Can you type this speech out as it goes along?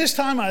This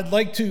time I'd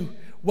like to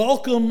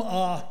welcome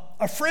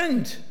a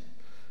friend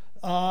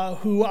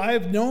who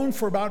I've known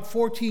for about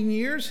 14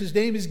 years. His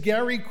name is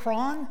Gary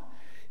Cron.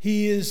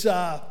 He has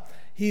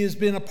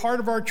been a part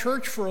of our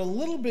church for a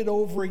little bit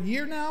over a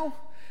year now,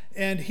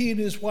 and he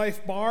and his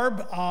wife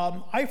Barb.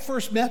 I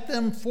first met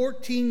them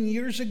 14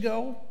 years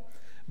ago,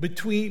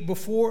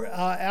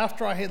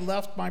 after I had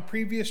left my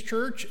previous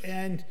church,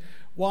 and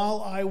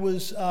while I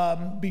was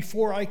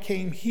before I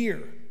came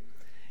here,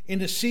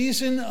 in a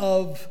season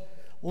of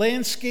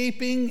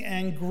landscaping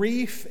and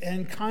grief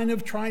and kind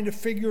of trying to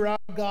figure out,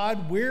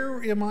 God,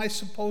 where am I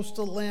supposed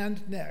to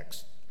land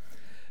next?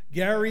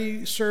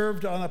 Gary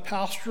served on a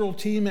pastoral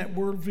team at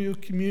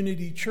Worldview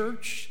Community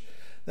Church.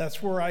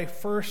 That's where I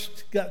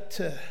first got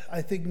to,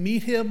 I think,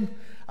 meet him.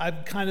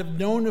 I've kind of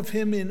known of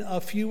him in a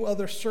few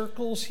other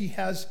circles. He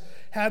has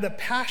had a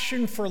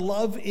passion for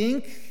Love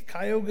Inc.,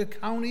 Cuyahoga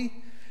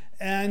County,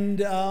 and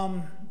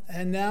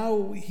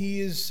now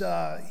he's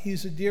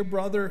a dear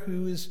brother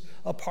who is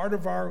a part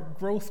of our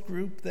growth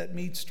group that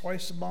meets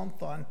twice a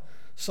month on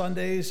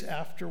Sundays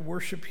after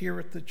worship here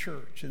at the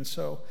church. And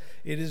so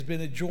it has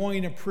been a joy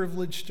and a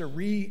privilege to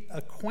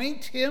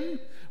reacquaint him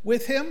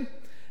with him.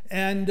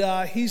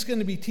 And he's going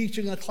to be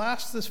teaching a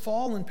class this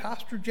fall, and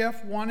Pastor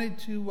Jeff wanted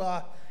to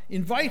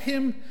invite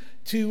him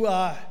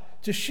to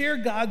share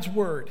God's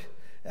word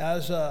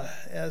as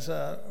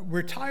a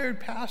retired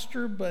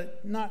pastor,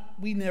 but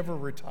we never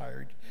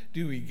retired,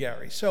 do we,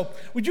 Gary? So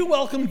would you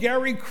welcome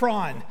Gary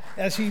Cron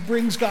as he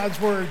brings God's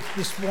word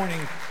this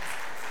morning?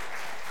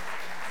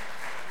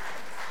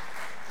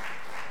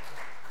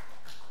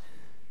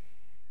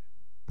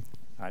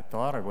 I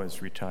thought I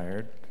was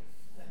retired.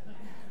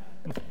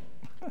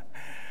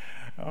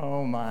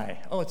 Oh my.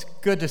 Oh, it's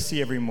good to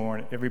see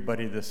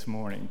everybody this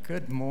morning.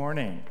 Good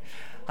morning.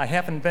 I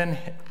haven't been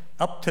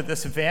up to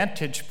this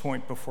vantage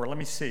point before. Let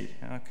me see.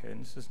 Okay,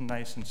 this is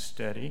nice and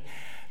steady.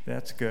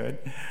 That's good.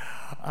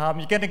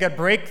 You're getting a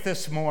break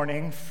this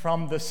morning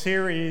from the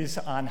series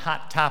on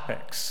hot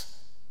topics.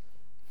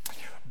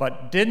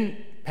 But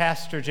didn't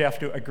Pastor Jeff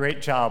do a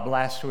great job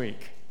last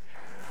week?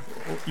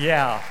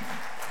 Yeah,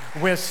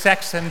 with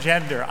sex and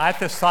gender. I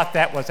just thought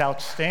that was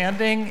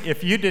outstanding.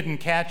 If you didn't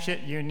catch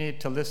it, you need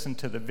to listen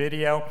to the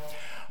video.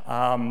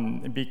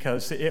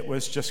 Because it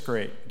was just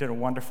great. Did a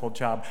wonderful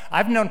job.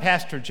 I've known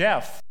Pastor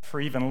Jeff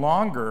for even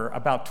longer,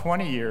 about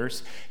 20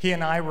 years. He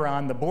and I were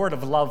on the board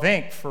of Love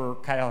Inc. for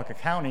Cuyahoga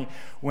County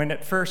when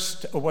it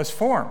first was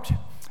formed.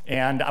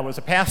 And I was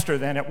a pastor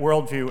then at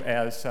Worldview,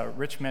 as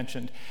Rich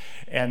mentioned.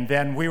 And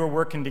then we were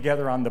working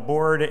together on the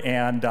board,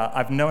 and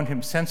I've known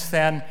him since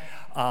then.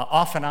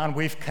 Off and on,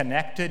 we've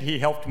connected. He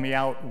helped me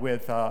out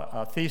with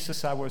a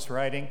thesis I was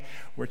writing,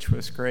 which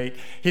was great.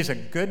 He's a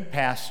good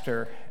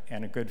pastor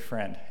and a good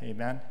friend.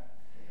 Amen?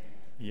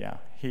 Yeah,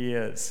 he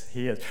is.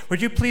 He is.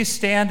 Would you please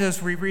stand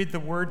as we read the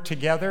word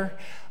together?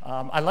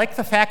 I like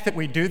the fact that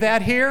we do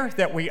that here,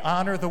 that we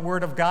honor the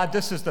word of God.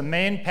 This is the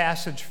main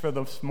passage for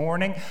this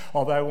morning,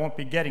 although I won't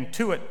be getting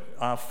to it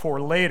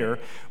for later.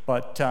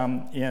 But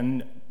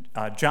in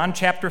John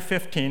chapter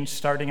 15,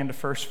 starting in the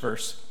first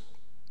verse,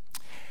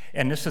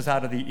 and this is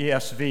out of the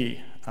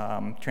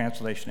ESV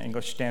translation,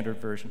 English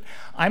Standard Version.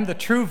 I'm the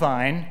true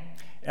vine,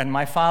 and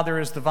my Father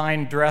is the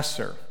vine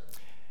dresser.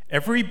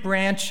 Every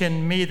branch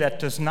in me that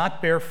does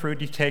not bear fruit,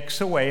 he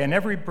takes away, and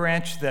every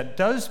branch that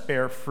does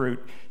bear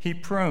fruit, he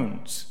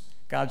prunes.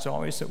 God's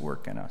always at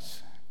work in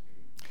us,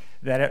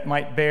 that it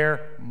might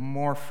bear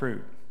more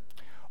fruit.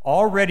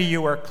 Already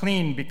you are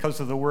clean because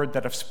of the word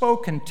that I've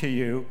spoken to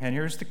you, and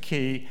here's the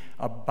key: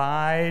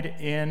 abide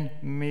in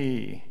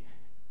me,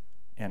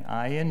 and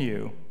I in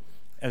you,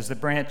 as the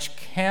branch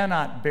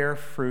cannot bear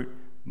fruit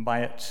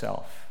by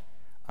itself,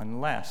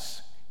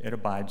 unless it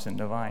abides in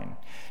the vine.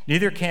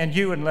 Neither can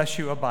you unless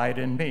you abide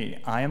in me.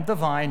 I am the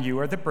vine, you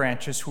are the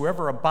branches.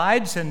 Whoever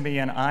abides in me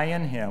and I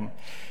in him,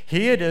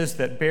 he it is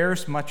that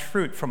bears much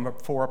fruit.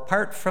 For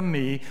apart from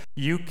me,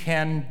 you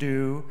can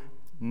do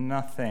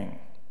nothing.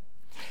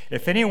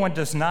 If anyone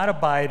does not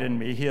abide in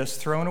me, he is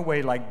thrown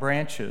away like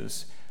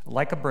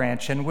a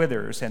branch, and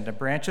withers, and the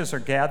branches are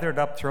gathered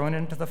up, thrown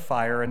into the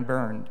fire, and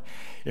burned.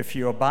 If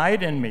you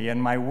abide in me,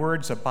 and my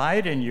words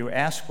abide in you,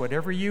 ask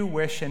whatever you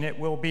wish, and it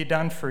will be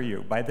done for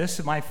you. By this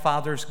is my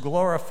Father's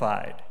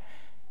glorified,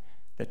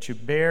 that you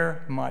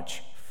bear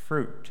much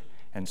fruit,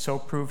 and so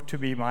prove to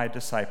be my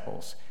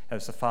disciples.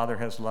 As the Father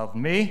has loved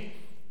me,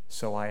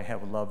 so I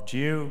have loved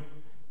you.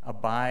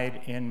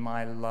 Abide in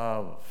my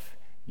love.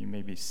 You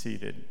may be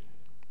seated.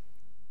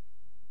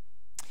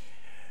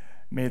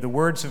 May the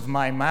words of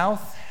my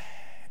mouth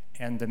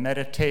and the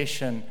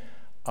meditation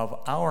of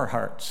our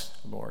hearts,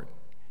 Lord,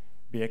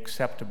 be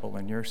acceptable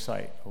in your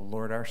sight, O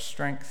Lord, our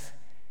strength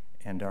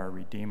and our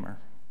Redeemer.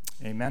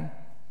 Amen.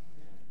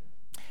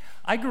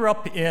 I grew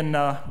up in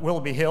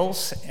Willoughby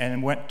Hills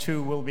and went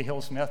to Willoughby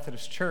Hills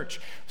Methodist Church.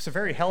 It was a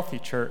very healthy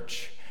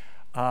church.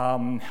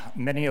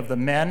 Many of the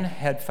men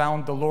had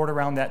found the Lord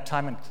around that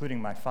time, including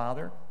my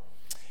father.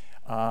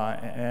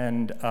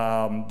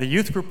 The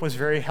youth group was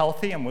very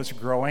healthy and was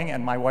growing,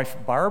 and my wife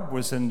Barb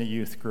was in the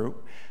youth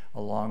group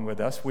along with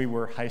us. We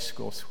were high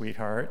school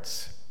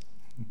sweethearts.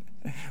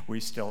 We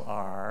still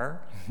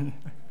are.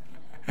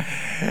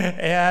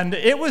 And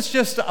it was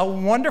just a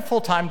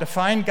wonderful time to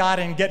find God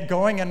and get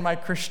going in my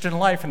Christian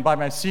life. And by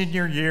my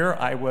senior year,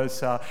 I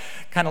was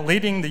kind of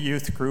leading the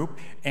youth group,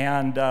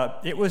 and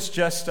it was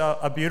just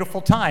a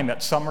beautiful time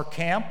at summer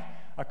camp.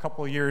 A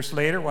couple of years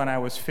later, when I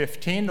was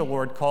 15, the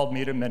Lord called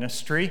me to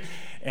ministry,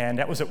 and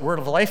that was at Word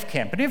of Life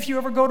Camp. Any of you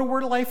ever go to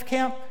Word of Life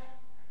Camp?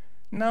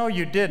 No,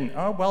 you didn't.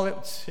 Oh, well,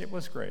 it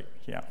was great,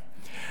 yeah.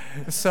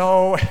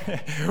 So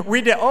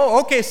we did. Oh,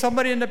 okay,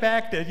 somebody in the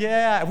back did.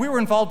 Yeah, we were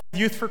involved with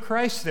Youth for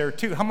Christ there,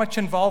 too. How much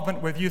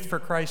involvement with Youth for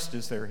Christ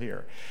is there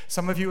here?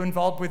 Some of you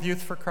involved with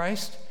Youth for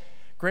Christ?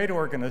 Great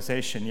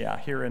organization, yeah,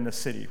 here in the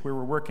city. We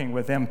were working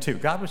with them, too.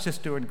 God was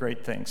just doing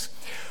great things.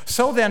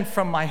 So then,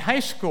 from my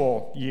high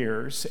school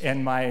years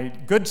and my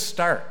good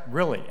start,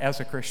 really, as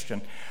a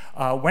Christian,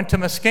 went to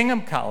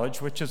Muskingum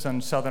College, which is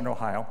in southern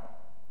Ohio.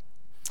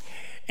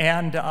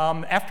 And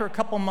after a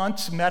couple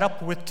months, met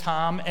up with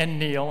Tom and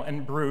Neil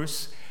and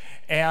Bruce,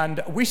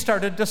 and we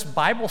started this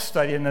Bible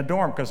study in the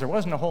dorm because there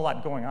wasn't a whole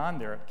lot going on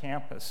there at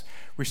campus.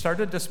 We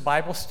started this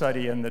Bible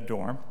study in the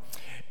dorm,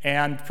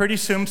 and pretty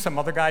soon some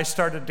other guys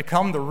started to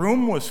come. The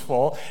room was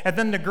full, and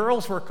then the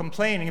girls were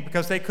complaining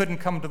because they couldn't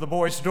come to the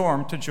boys'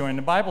 dorm to join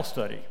the Bible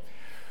study.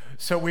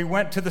 So we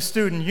went to the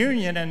student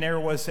union, and there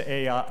was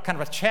a kind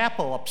of a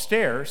chapel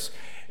upstairs.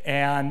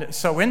 And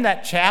so in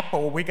that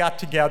chapel, we got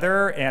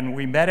together and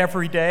we met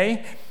every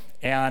day,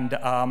 and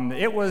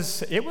it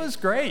was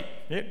great.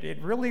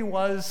 It really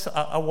was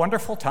a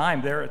wonderful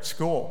time there at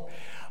school.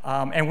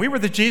 And we were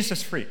the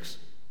Jesus freaks.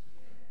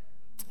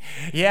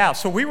 Yeah,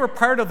 so we were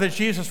part of the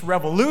Jesus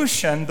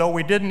revolution, though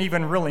we didn't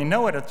even really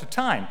know it at the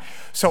time.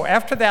 So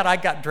after that, I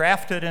got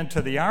drafted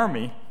into the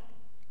Army.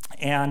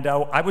 And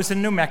I was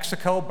in New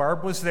Mexico.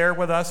 Barb was there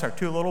with us, our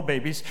two little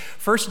babies.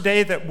 First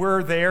day that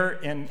we're there,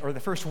 or the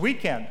first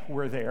weekend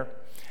we're there,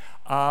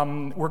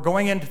 we're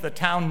going into the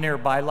town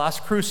nearby, Las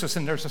Cruces,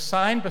 and there's a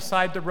sign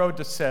beside the road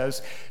that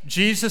says,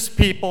 "Jesus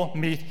people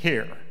meet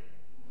here."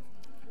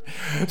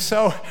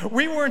 So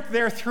we weren't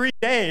there 3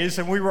 days,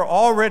 and we were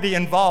already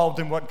involved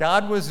in what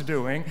God was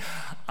doing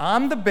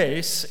on the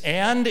base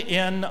and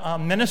in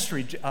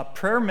ministry,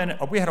 prayer.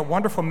 We had a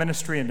wonderful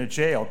ministry in the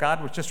jail.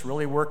 God was just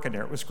really working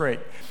there. It was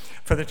great.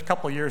 For the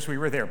couple of years we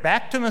were there.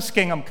 Back to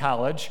Muskingum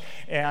College,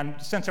 and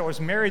since I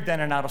was married then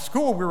and out of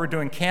school, we were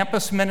doing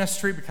campus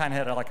ministry. We kind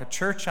of had like a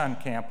church on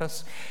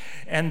campus.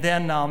 And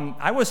then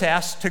I was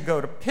asked to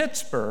go to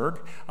Pittsburgh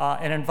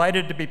and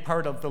invited to be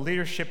part of the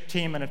leadership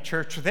team in a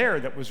church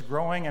there that was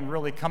growing and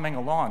really coming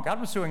along.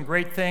 God was doing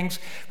great things.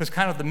 It was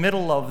kind of the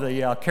middle of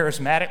the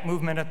charismatic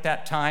movement at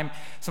that time.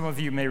 Some of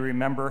you may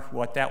remember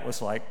what that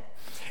was like.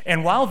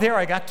 And while there,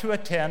 I got to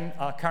attend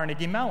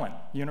Carnegie Mellon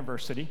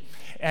University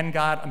and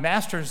got a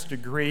master's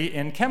degree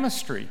in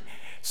chemistry.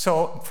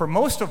 So for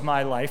most of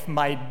my life,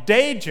 my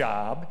day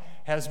job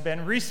has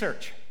been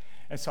research.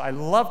 And so I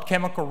loved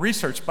chemical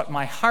research, but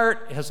my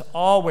heart has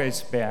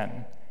always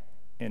been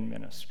in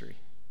ministry.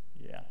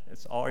 Yeah,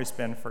 it's always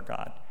been for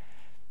God.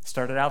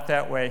 Started out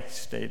that way,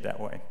 stayed that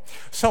way.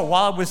 So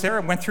while I was there, I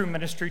went through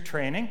ministry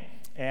training,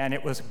 and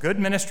it was good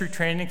ministry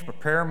training to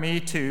prepare me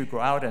to go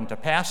out and to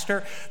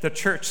pastor. The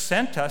church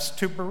sent us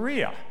to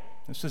Berea.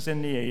 This was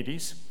in the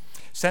 80s.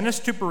 Sent us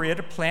to Berea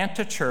to plant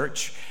a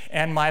church,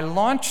 and my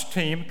launch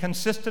team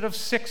consisted of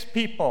 6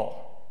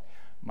 people.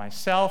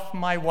 Myself,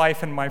 my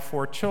wife, and my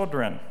 4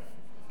 children.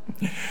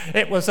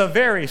 It was a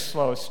very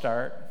slow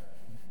start.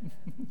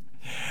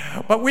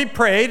 But we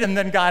prayed, and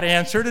then God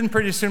answered, and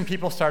pretty soon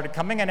people started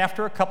coming, and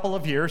after a couple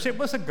of years, it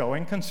was a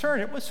going concern.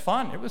 It was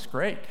fun. It was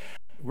great.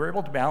 We were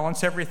able to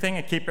balance everything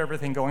and keep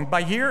everything going. By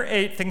year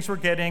 8, things were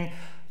getting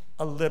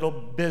a little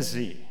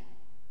busy.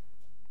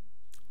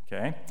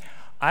 Okay?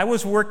 I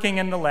was working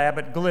in the lab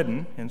at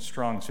Glidden in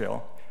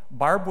Strongsville.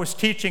 Barb was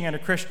teaching in a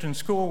Christian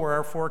school where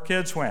our 4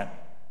 kids went.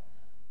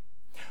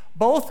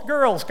 Both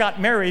girls got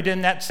married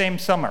in that same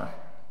summer.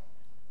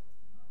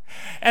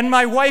 And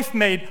my wife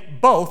made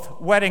both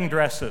wedding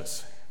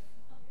dresses.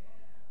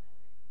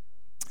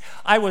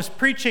 I was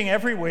preaching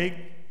every week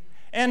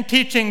and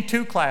teaching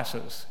 2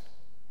 classes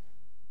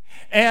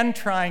and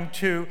trying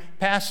to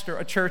pastor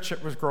a church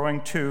that was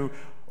growing to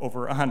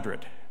over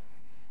 100.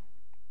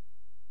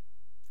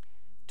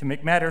 To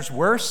make matters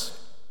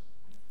worse,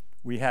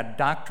 we had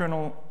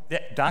doctrinal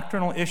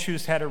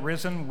issues had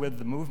arisen with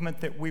the movement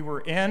that we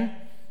were in,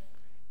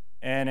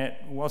 and it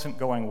wasn't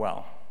going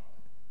well.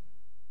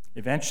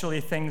 Eventually,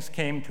 things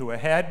came to a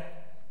head.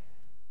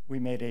 We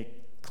made a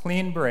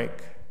clean break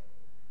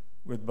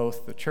with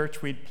both the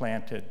church we'd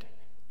planted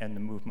and the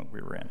movement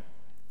we were in.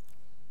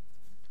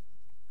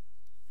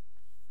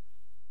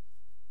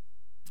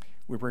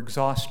 We were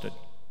exhausted.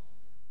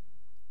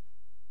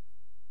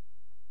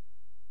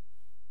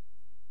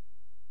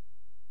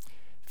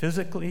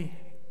 Physically,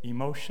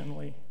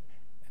 emotionally,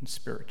 and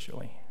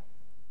spiritually.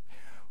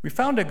 We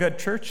found a good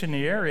church in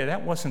the area.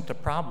 That wasn't the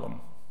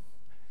problem.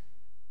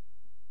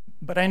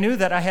 But I knew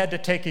that I had to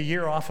take a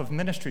year off of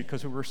ministry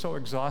because we were so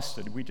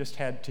exhausted. We just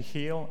had to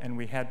heal and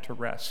we had to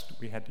rest.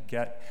 We had to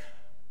get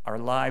our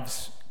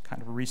lives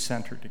kind of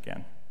recentered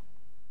again.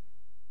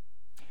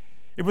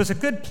 It was a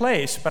good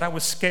place, but I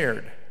was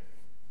scared.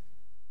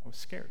 I was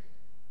scared.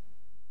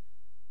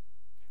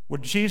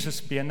 Would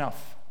Jesus be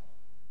enough?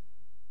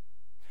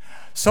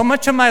 So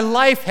much of my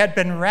life had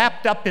been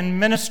wrapped up in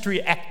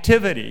ministry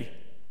activity,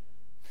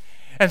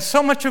 and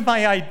so much of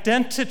my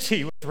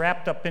identity was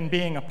wrapped up in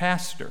being a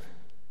pastor.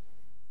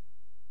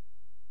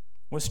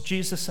 Was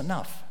Jesus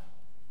enough?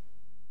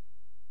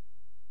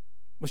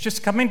 Was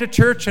just coming to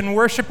church and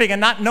worshiping and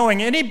not knowing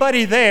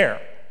anybody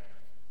there,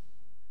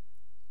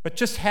 but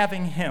just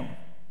having him.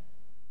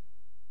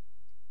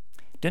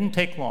 Didn't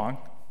take long.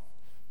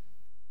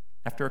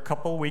 After a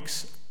couple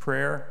weeks of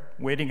prayer,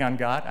 waiting on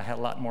God, I had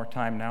a lot more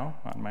time now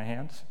on my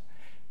hands,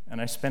 and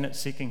I spent it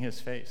seeking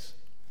his face.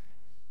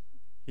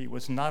 He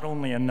was not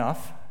only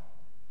enough,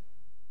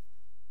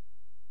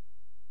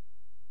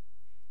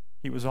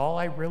 he was all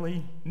I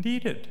really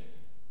needed.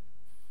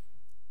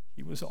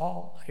 He was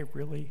all I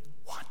really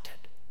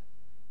wanted.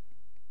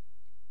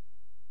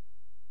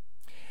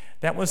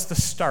 That was the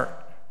start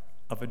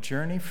of a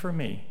journey for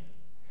me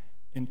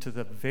into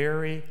the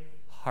very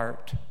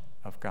heart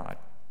of God.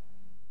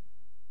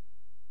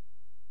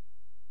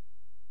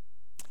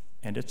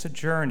 And it's a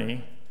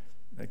journey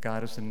that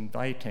God is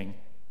inviting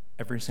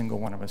every single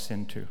one of us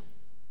into.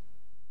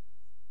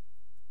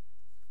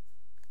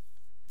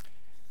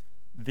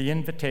 The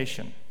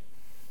invitation.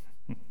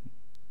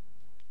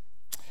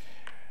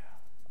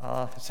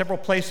 Several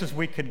places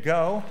we could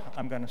go.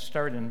 I'm going to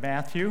start in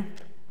Matthew.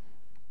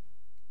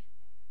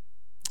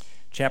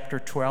 Chapter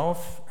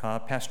 12,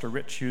 Pastor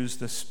Rich used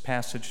this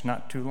passage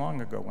not too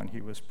long ago when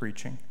he was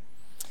preaching.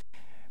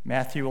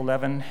 Matthew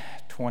 11,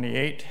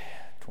 28,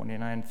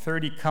 29,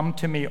 30, come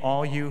to me,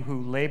 all you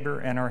who labor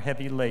and are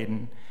heavy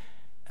laden,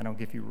 and I'll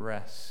give you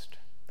rest.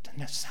 But doesn't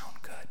that sound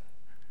good?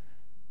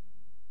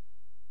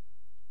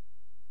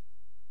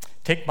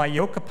 Take my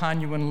yoke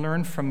upon you and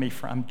learn from me,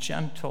 for I'm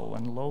gentle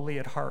and lowly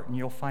at heart, and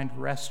you'll find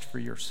rest for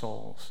your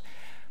souls.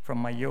 For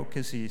my yoke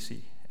is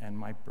easy and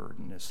my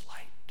burden is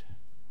light.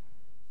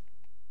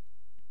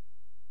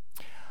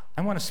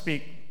 I want to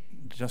speak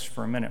just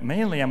for a minute.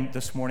 Mainly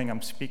this morning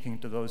I'm speaking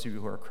to those of you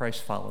who are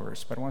Christ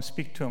followers, but I want to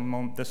speak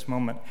to this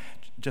moment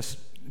just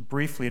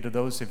briefly to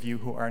those of you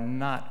who are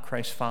not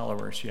Christ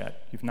followers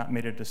yet. You've not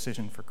made a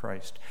decision for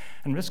Christ.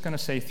 I'm just going to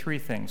say three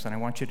things, and I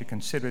want you to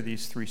consider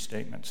these three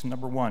statements.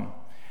 Number one,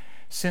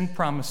 sin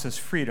promises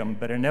freedom,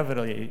 but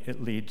inevitably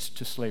it leads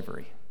to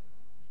slavery.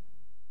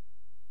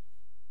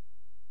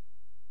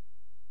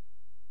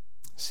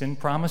 Sin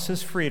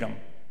promises freedom,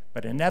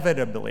 but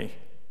inevitably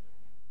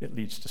it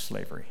leads to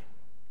slavery.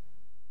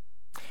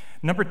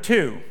 Number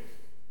two,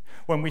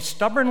 when we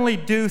stubbornly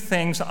do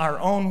things our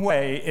own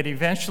way, it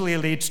eventually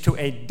leads to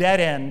a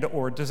dead end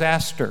or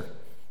disaster.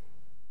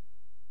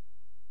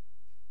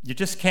 You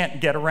just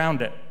can't get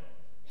around it.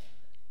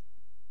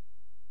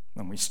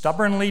 When we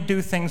stubbornly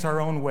do things our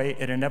own way,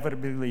 it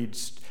inevitably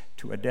leads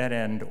to a dead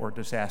end or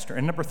disaster.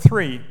 And number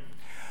three,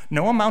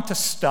 no amount of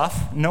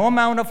stuff, no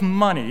amount of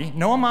money,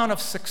 no amount of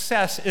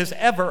success is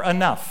ever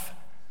enough.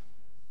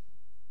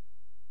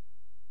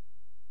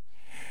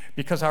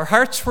 Because our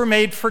hearts were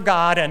made for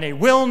God, and they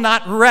will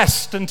not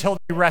rest until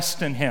they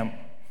rest in him.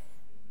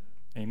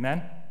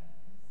 Amen?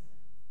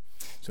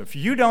 So if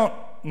you don't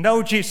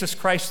know Jesus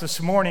Christ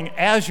this morning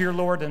as your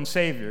Lord and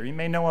Savior, you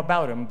may know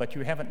about him, but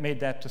you haven't made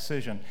that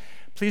decision,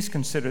 please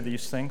consider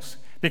these things,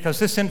 because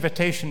this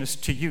invitation is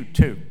to you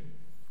too.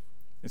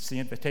 It's the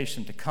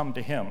invitation to come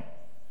to him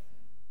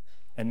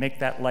and make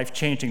that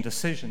life-changing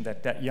decision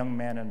that young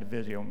man in the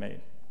video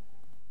made.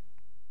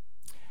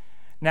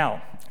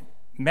 Now,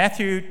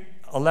 Matthew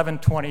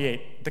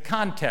 11:28. The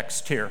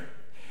context here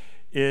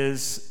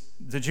is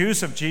the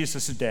Jews of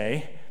Jesus'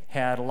 day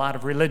had a lot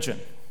of religion,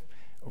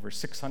 over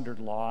 600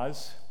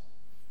 laws,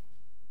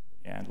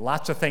 and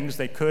lots of things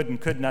they could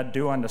and could not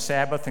do on the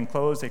Sabbath, and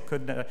clothes they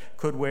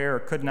could wear or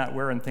could not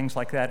wear, and things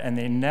like that, and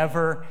they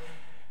never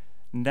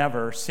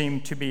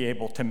seemed to be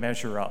able to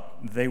measure up.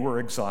 They were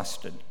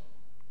exhausted.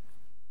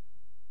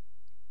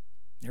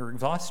 They were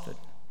exhausted.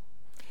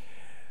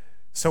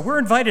 So we're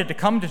invited to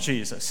come to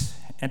Jesus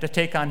and to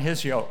take on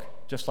his yoke,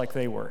 just like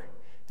they were.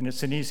 And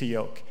it's an easy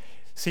yoke.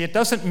 See, it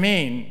doesn't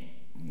mean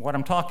what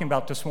I'm talking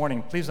about this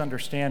morning. Please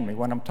understand me.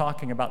 When I'm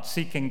talking about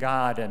seeking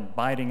God and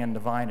abiding in the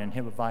vine and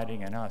him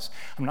abiding in us,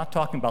 I'm not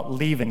talking about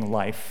leaving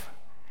life.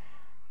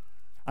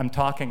 I'm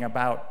talking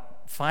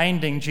about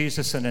finding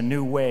Jesus in a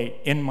new way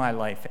in my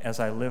life as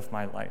I live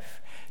my life,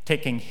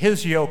 taking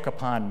his yoke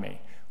upon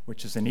me,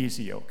 which is an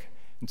easy yoke,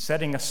 and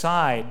setting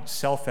aside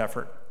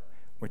self-effort,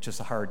 which is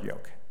a hard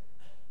yoke.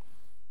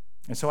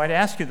 And so I'd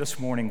ask you this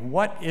morning,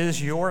 what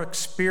is your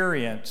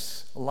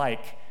experience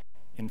like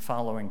in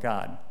following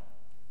God?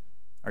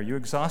 Are you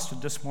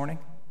exhausted this morning?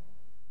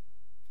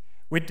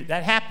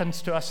 That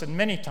happens to us in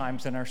many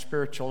times in our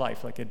spiritual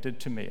life, like it did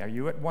to me. Are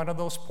you at one of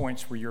those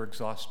points where you're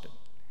exhausted?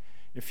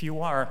 If you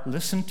are,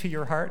 listen to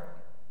your heart.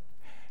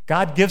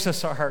 God gives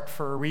us our heart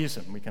for a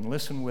reason. We can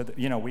listen with,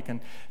 we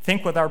can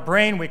think with our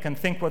brain, we can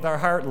think with our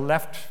heart,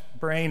 left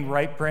brain,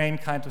 right brain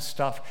kind of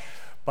stuff.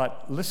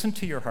 But listen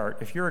to your heart.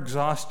 If you're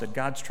exhausted,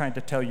 God's trying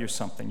to tell you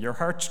something. Your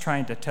heart's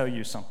trying to tell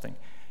you something.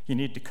 You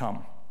need to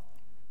come.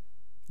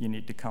 You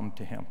need to come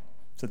to him.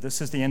 So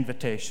this is the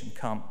invitation.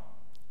 Come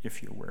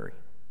if you're weary.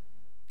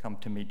 Come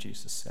to me,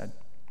 Jesus said.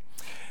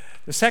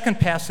 The second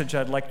passage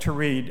I'd like to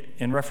read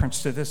in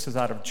reference to this is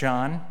out of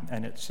John,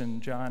 and it's in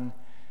John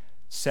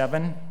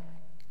 7,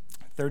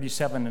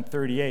 37 and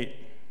 38.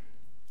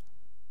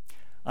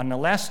 On the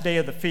last day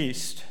of the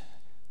feast,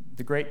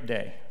 the great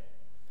day,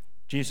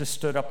 Jesus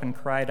stood up and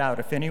cried out,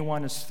 "If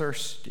anyone is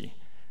thirsty,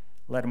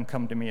 let him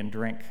come to me and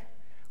drink.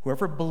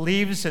 Whoever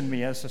believes in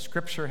me, as the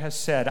scripture has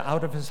said,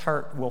 out of his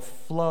heart will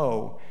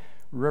flow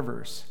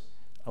rivers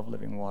of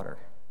living water."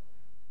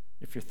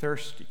 If you're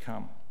thirsty,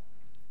 come.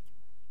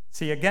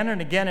 See, again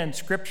and again in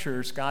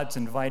scriptures, God's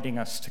inviting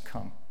us to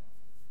come.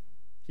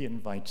 He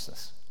invites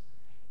us.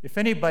 If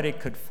anybody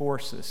could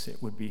force us,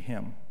 it would be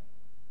him.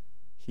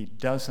 He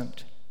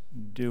doesn't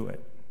do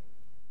it.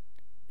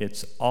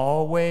 It's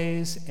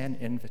always an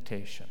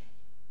invitation.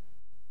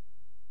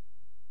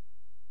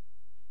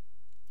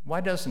 Why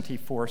doesn't he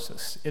force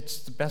us? It's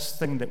the best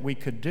thing that we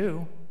could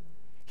do.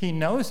 He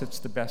knows it's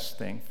the best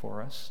thing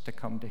for us to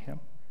come to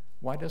him.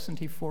 Why doesn't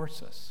he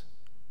force us?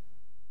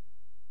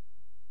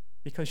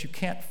 Because you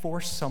can't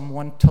force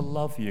someone to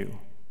love you.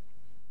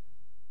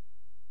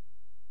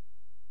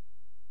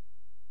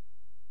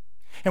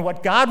 And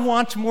what God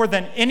wants more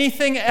than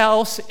anything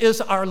else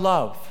is our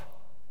love.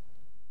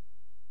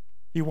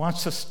 He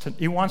wants us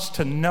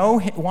to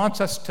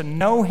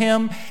know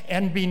him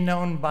and be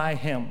known by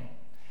him.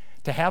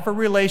 To have a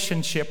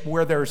relationship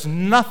where there's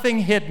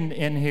nothing hidden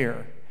in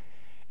here,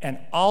 and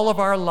all of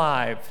our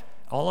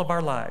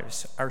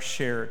lives are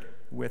shared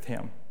with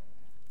him.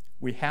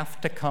 We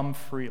have to come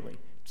freely.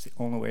 It's the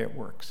only way it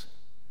works.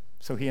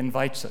 So he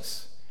invites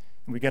us,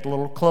 and we get a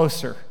little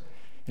closer,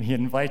 and he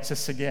invites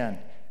us again,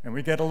 and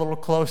we get a little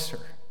closer.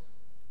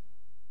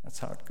 That's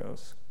how it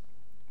goes.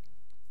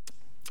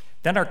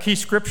 Then our key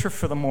scripture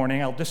for the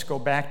morning, I'll just go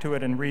back to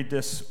it and read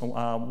this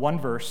one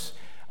verse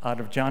out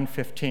of John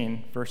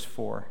 15, verse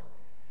 4.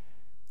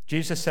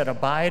 Jesus said,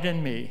 "Abide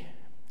in me,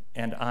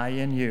 and I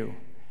in you,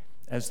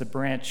 as the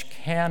branch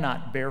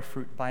cannot bear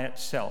fruit by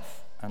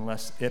itself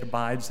unless it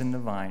abides in the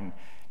vine,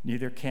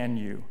 neither can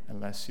you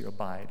unless you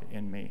abide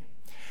in me."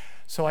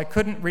 So I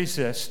couldn't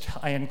resist.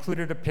 I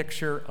included a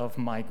picture of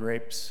my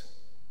grapes.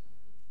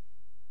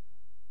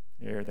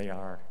 There they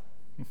are.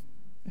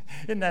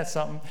 Isn't that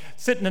something?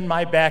 Sitting in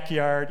my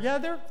backyard. Yeah,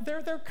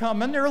 they're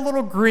coming. They're a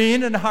little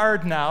green and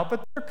hard now,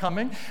 but they're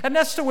coming. And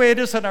that's the way it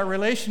is in our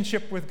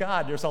relationship with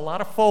God. There's a lot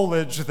of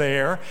foliage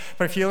there,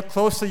 but if you look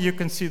closely, you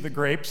can see the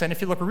grapes. And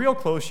if you look real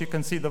close, you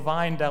can see the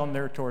vine down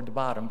there toward the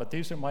bottom. But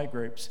these are my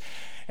grapes.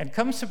 And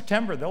come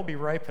September, they'll be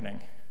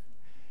ripening.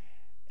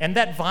 And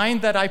that vine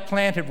that I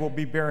planted will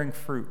be bearing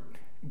fruit.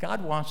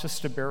 God wants us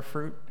to bear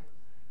fruit.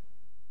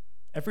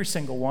 Every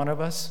single one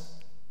of us.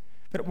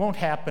 But it won't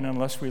happen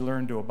unless we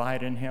learn to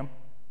abide in him.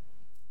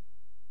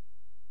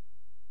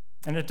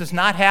 And it does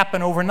not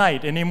happen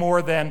overnight any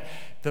more than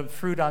the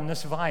fruit on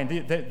this vine.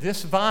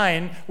 This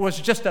vine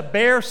was just a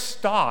bare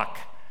stalk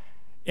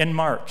in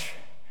March.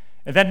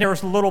 And then there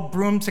was little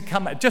brooms that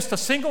come, just a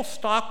single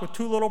stalk with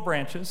two little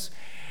branches.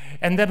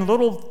 And then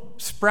little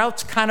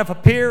sprouts kind of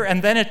appear,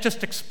 and then it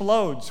just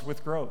explodes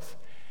with growth.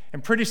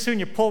 And pretty soon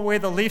you pull away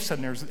the leaves,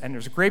 and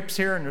there's grapes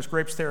here, and there's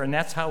grapes there, and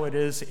that's how it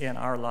is in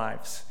our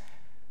lives.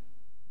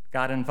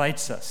 God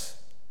invites us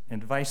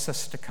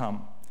to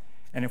come.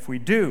 And if we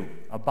do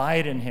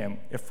abide in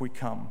him, if we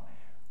come,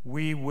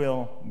 we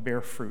will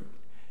bear fruit.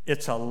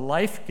 It's a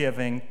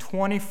life-giving,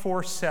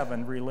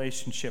 24/7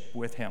 relationship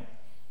with him.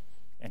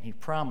 And he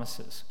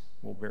promises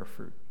we'll bear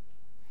fruit.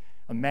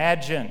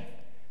 Imagine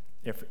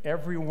if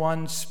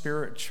everyone's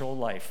spiritual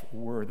life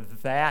were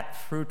that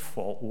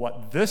fruitful,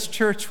 what this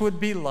church would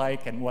be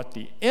like and what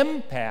the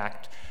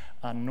impact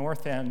on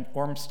North End,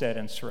 Ormsted,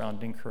 and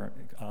surrounding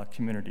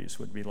communities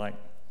would be like.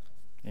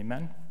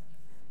 Amen?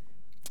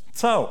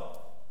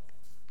 So,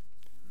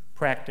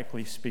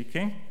 practically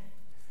speaking,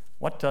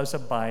 what does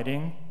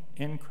abiding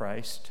in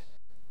Christ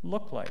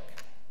look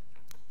like?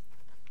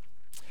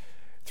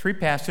 3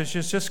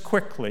 passages just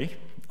quickly.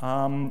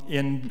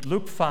 In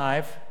Luke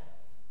 5,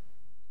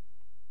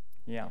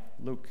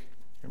 Luke,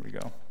 here we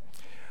go.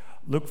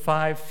 Luke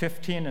 5,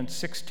 15 and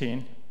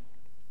 16.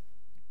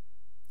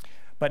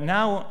 But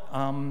now,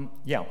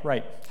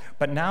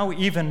 But now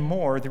even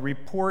more, the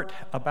report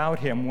about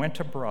him went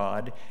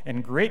abroad,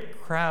 and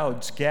great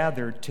crowds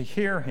gathered to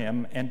hear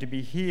him and to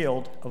be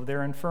healed of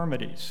their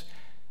infirmities.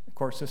 Of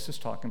course, this is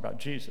talking about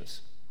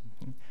Jesus.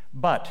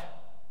 But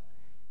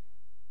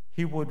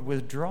he would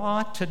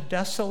withdraw to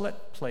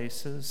desolate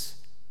places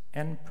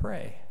and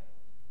pray.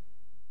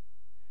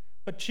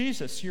 But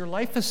Jesus, your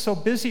life is so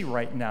busy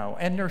right now,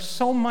 and there's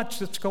so much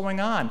that's going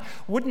on.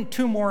 Wouldn't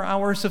 2 more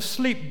hours of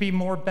sleep be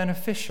more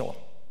beneficial?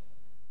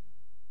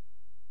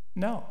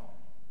 No.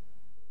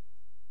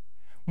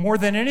 More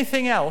than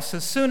anything else,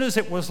 as soon as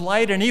it was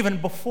light, and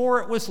even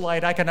before it was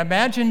light, I can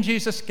imagine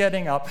Jesus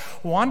getting up,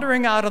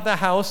 wandering out of the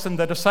house, and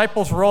the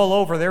disciples roll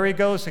over. There he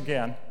goes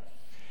again.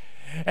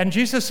 And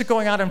Jesus is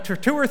going out, and for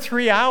 2 or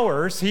 3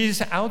 hours,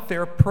 he's out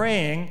there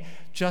praying,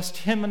 just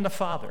him and the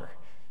Father,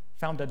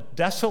 found a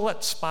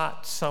desolate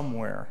spot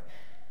somewhere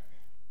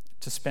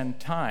to spend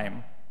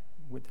time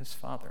with his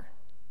Father.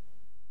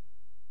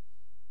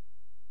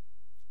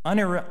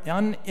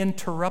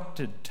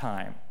 Uninterrupted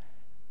time,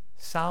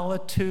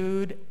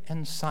 solitude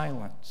and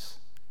silence,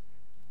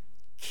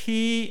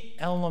 key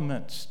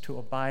elements to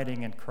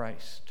abiding in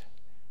Christ.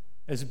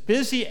 As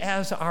busy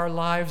as our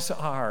lives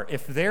are,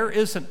 if there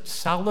isn't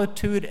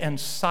solitude and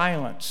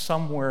silence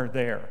somewhere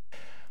there,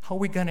 how are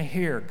we going to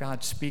hear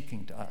God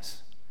speaking to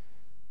us?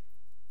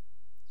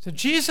 So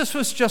Jesus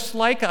was just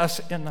like us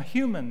in the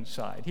human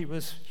side. He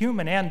was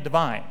human and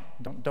divine.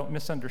 Don't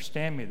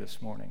misunderstand me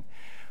this morning.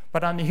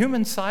 But on the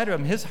human side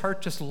of him, his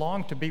heart just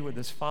longed to be with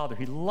his Father.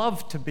 He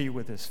loved to be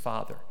with his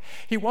Father.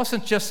 He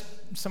wasn't just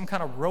some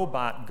kind of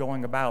robot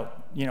going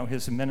about,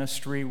 his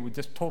ministry,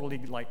 just totally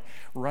like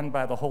run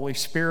by the Holy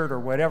Spirit or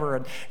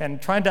whatever,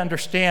 and trying to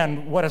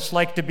understand what it's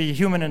like to be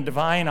human and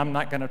divine. I'm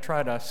not going to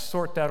try to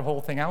sort that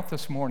whole thing out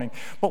this morning.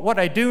 But what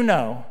I do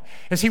know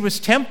is he was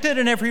tempted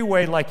in every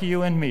way like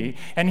you and me,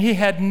 and he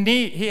had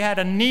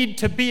a need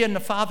to be in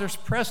the Father's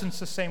presence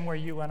the same way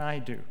you and I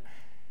do.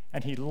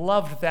 And he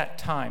loved that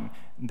time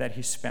that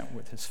he spent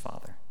with his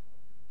Father.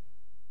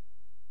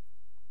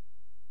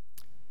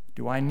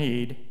 Do I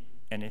need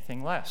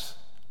anything less?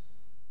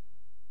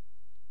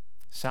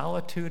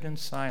 Solitude and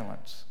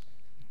silence.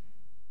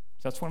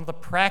 That's one of the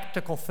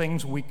practical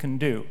things we can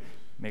do.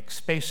 Make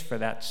space for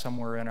that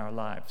somewhere in our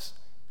lives.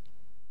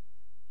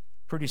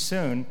 Pretty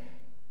soon,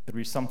 it'll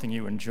be something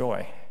you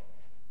enjoy.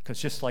 Because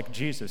just like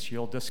Jesus,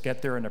 you'll just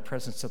get there in the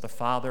presence of the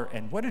Father.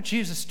 And what did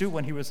Jesus do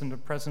when he was in the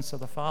presence of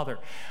the Father?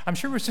 I'm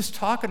sure he was just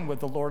talking with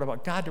the Lord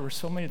about, God, there were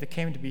so many that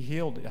came to be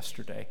healed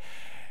yesterday.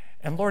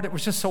 And Lord, it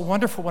was just so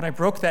wonderful when I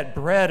broke that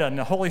bread and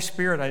the Holy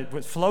Spirit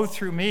would flow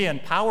through me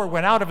and power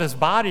went out of his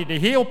body to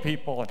heal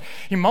people. And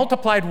he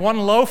multiplied one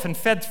loaf and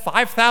fed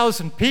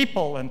 5,000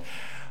 people. And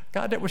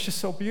God, it was just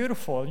so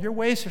beautiful. Your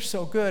ways are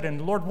so good.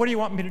 And Lord, what do you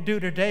want me to do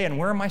today? And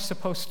where am I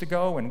supposed to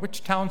go? And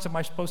which towns am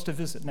I supposed to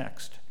visit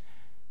next?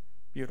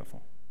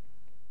 Beautiful.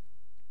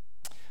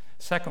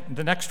 Second,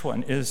 the next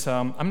one is,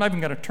 I'm not even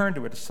going to turn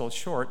to it, it's so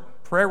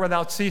short. Prayer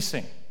without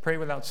ceasing. Pray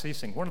without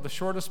ceasing. One of the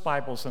shortest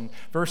Bibles and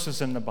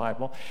verses in the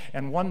Bible,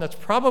 and one that's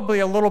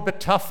probably a little bit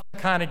tough to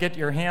kind of get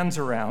your hands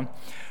around.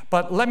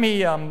 But let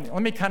me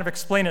kind of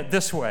explain it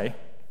this way,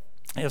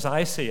 as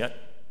I see it.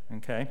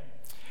 Okay.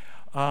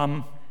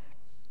 I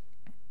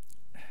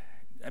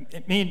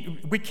mean,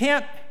 we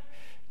can't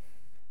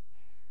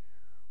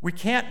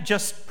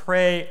just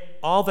pray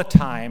all the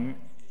time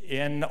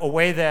in a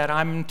way that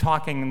I'm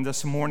talking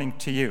this morning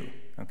to you,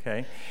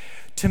 okay?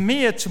 To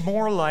me, it's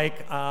more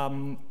like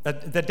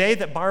the day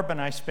that Barb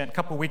and I spent a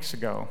couple weeks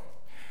ago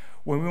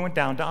when we went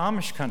down to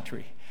Amish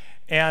country.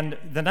 And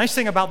the nice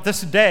thing about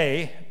this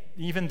day,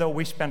 even though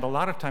we spend a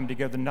lot of time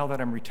together now that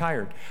I'm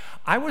retired,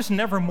 I was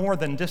never more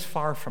than this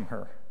far from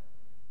her.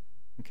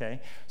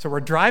 Okay, so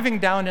we're driving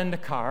down in the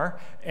car,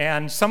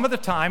 and some of the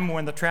time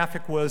when the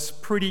traffic was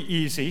pretty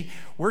easy,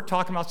 we're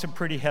talking about some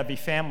pretty heavy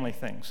family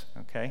things,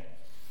 okay?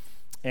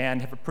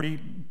 And have a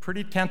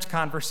pretty tense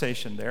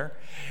conversation there.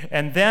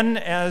 And then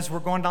as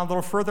we're going down a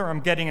little further, I'm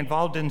getting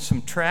involved in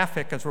some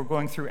traffic as we're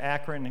going through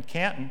Akron and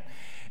Canton.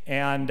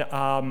 And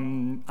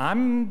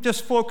I'm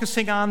just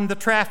focusing on the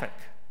traffic.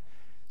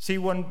 See,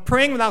 when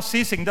praying without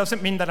ceasing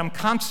doesn't mean that I'm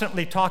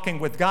constantly talking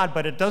with God,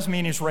 but it does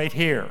mean he's right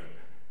here.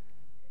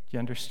 Do you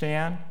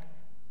understand?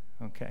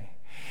 Okay.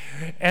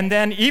 And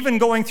then even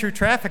going through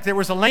traffic, there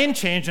was a lane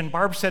change, and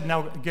Barb said,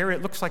 now, Gary,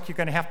 it looks like you're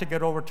going to have to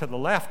get over to the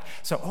left.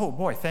 So, oh,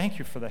 boy, thank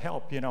you for the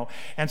help,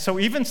 And so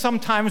even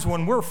sometimes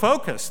when we're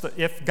focused,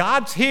 if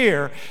God's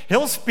here,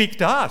 he'll speak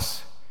to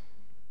us,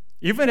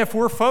 even if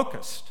we're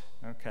focused,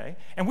 okay?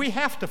 And we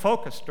have to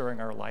focus during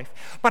our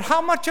life. But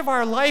how much of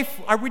our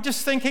life are we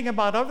just thinking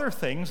about other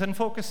things and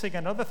focusing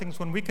on other things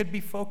when we could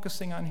be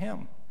focusing on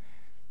him?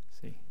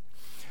 See?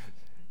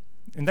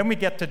 And then we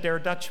get to Der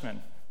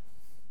Dutchman.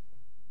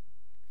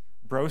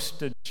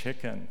 Roasted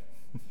chicken,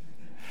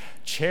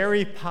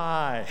 cherry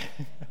pie,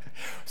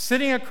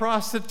 sitting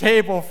across the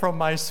table from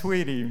my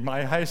sweetie,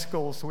 my high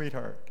school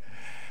sweetheart,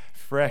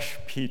 fresh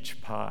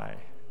peach pie,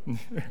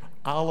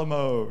 a la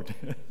mode.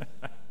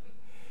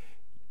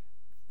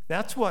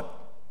 That's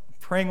what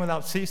praying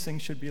without ceasing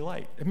should be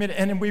like. I mean,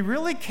 and we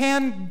really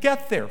can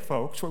get there,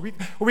 folks, where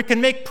we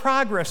can make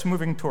progress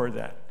moving toward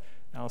that.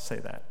 I'll say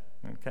that,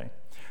 okay?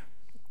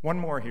 One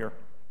more here.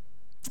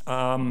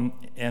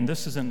 And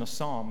this is in the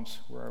Psalms.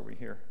 Where are we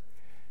here?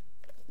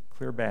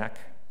 Clear back.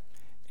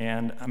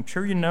 And I'm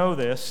sure you know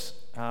this.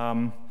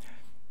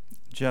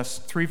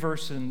 Just 3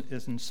 verses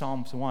is in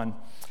Psalms 1.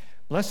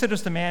 Blessed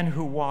is the man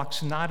who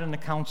walks not in the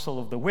counsel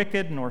of the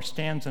wicked, nor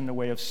stands in the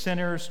way of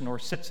sinners, nor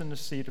sits in the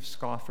seat of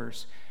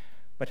scoffers.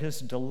 But his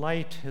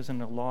delight is in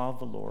the law of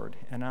the Lord,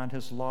 and on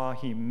his law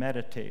he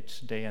meditates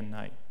day and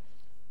night.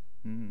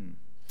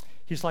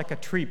 He's like a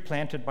tree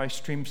planted by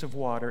streams of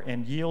water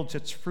and yields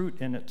its fruit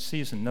in its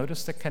season.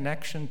 Notice the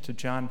connection to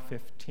John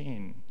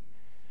 15.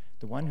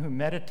 The one who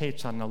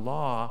meditates on the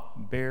law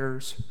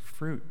bears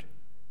fruit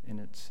in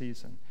its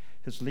season.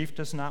 His leaf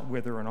does not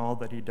wither, and all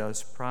that he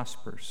does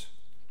prospers.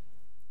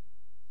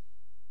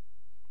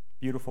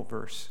 Beautiful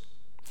verse.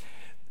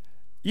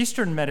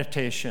 Eastern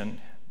meditation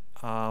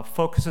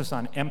focuses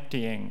on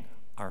emptying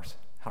our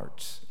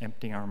hearts,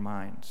 emptying our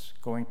minds,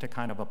 going to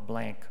kind of a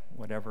blank,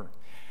 whatever.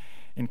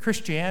 In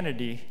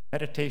Christianity,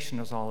 meditation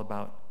is all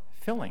about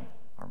filling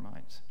our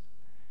minds.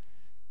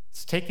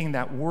 It's taking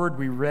that word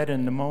we read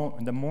in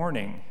the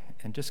morning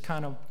and just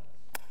kind of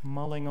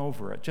mulling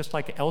over it. Just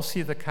like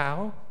Elsie the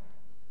cow,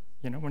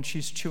 when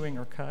she's chewing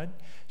her cud.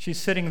 She's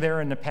sitting there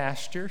in the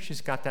pasture.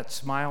 She's got that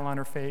smile on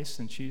her face,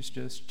 and she's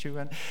just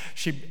chewing.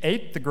 She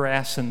ate the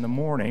grass in the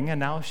morning, and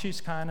now she's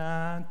kind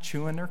of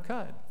chewing her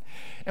cud.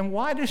 And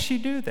why does she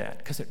do that?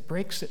 Because it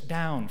breaks it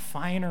down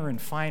finer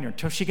and finer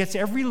until she gets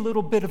every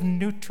little bit of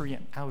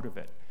nutrient out of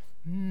it.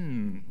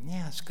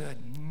 Yeah, it's good.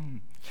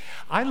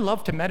 I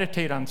love to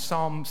meditate on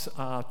Psalms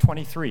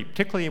 23,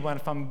 particularly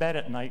if I'm in bed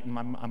at night and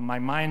my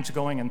mind's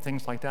going and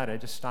things like that. I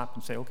just stop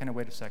and say, okay, now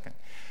wait a second.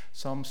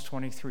 Psalms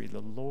 23,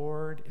 the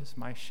Lord is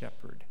my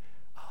shepherd.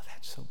 Oh,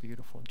 that's so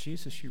beautiful.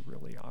 Jesus, you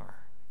really are.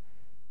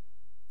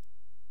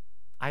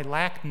 I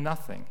lack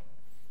nothing.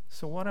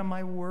 So what am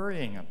I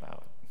worrying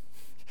about?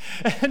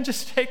 And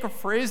just take a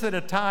phrase at a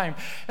time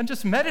and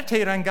just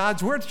meditate on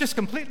God's word. It just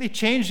completely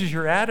changes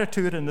your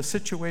attitude in the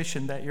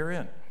situation that you're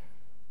in.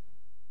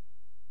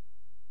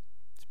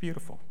 It's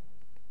beautiful.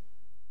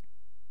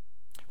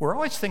 We're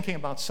always thinking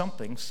about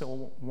something,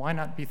 so why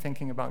not be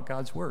thinking about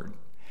God's word?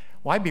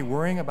 Why be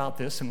worrying about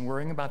this and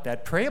worrying about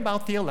that? Pray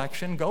about the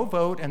election, go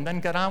vote, and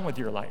then get on with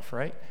your life,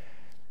 right?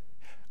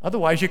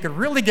 Otherwise, you could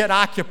really get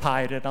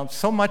occupied in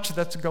so much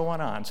that's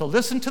going on. So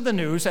listen to the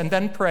news and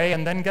then pray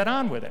and then get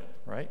on with it,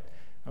 right?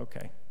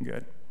 Okay,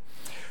 good.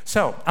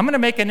 So I'm going to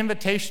make an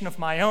invitation of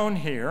my own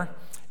here.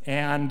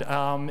 And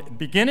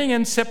beginning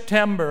in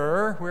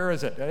September, where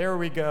is it? There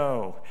we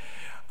go.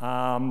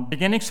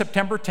 Beginning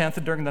September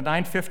 10th, during the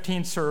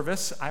 9:15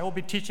 service, I will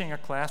be teaching a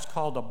class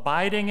called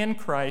Abiding in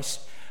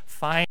Christ,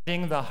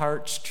 Finding the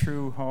Heart's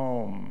True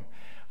Home.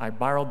 I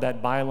borrowed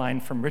that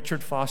byline from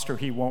Richard Foster,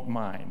 he won't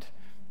mind.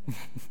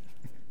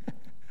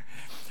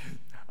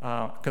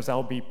 Because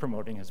I'll be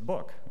promoting his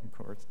book, of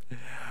course.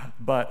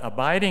 But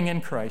Abiding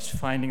in Christ,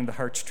 Finding the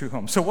Heart's True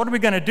Home. So what are we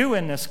going to do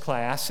in this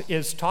class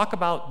is talk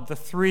about the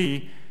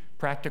 3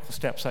 practical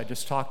steps I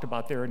just talked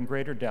about there in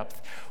greater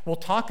depth. We'll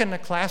talk in the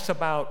class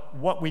about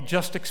what we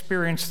just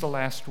experienced the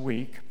last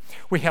week.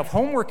 We have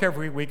homework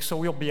every week, so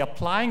we'll be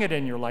applying it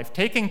in your life,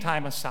 taking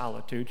time of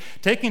solitude,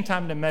 taking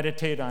time to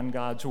meditate on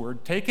God's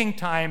word, taking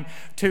time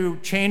to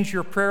change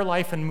your prayer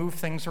life and move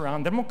things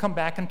around. Then we'll come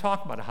back and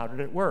talk about it. How did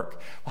it work?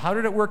 Well, how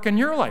did it work in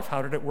your life?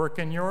 How did it work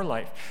in your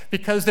life?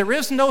 Because there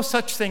is no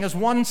such thing as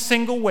one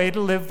single way to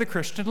live the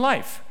Christian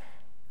life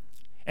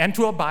and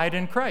to abide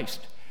in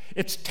Christ.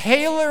 It's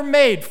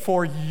tailor-made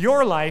for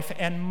your life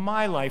and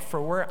my life,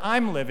 for where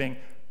I'm living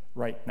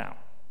right now.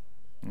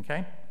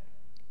 Okay?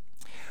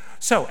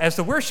 So, as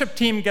the worship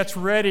team gets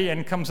ready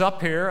and comes up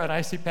here, and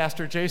I see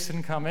Pastor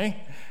Jason coming,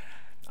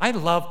 I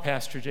love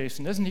Pastor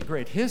Jason. Isn't he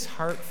great? His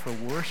heart for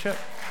worship.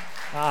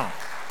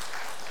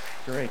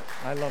 Great.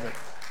 I love it.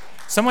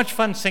 So much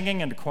fun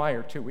singing in the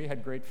choir, too. We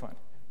had great fun.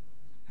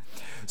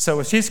 So,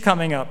 as he's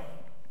coming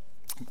up,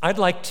 I'd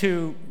like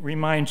to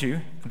remind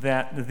you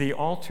that the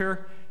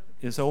altar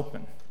is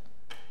open.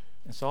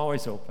 It's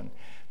always open.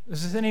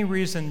 Is there any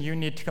reason you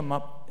need to come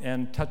up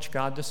and touch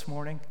God this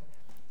morning?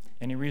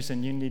 Any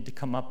reason you need to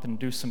come up and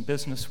do some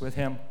business with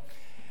him?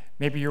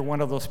 Maybe you're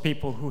one of those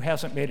people who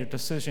hasn't made a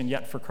decision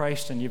yet for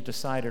Christ and you've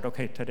decided,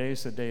 okay,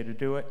 today's the day to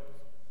do it.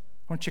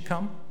 Won't you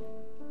come?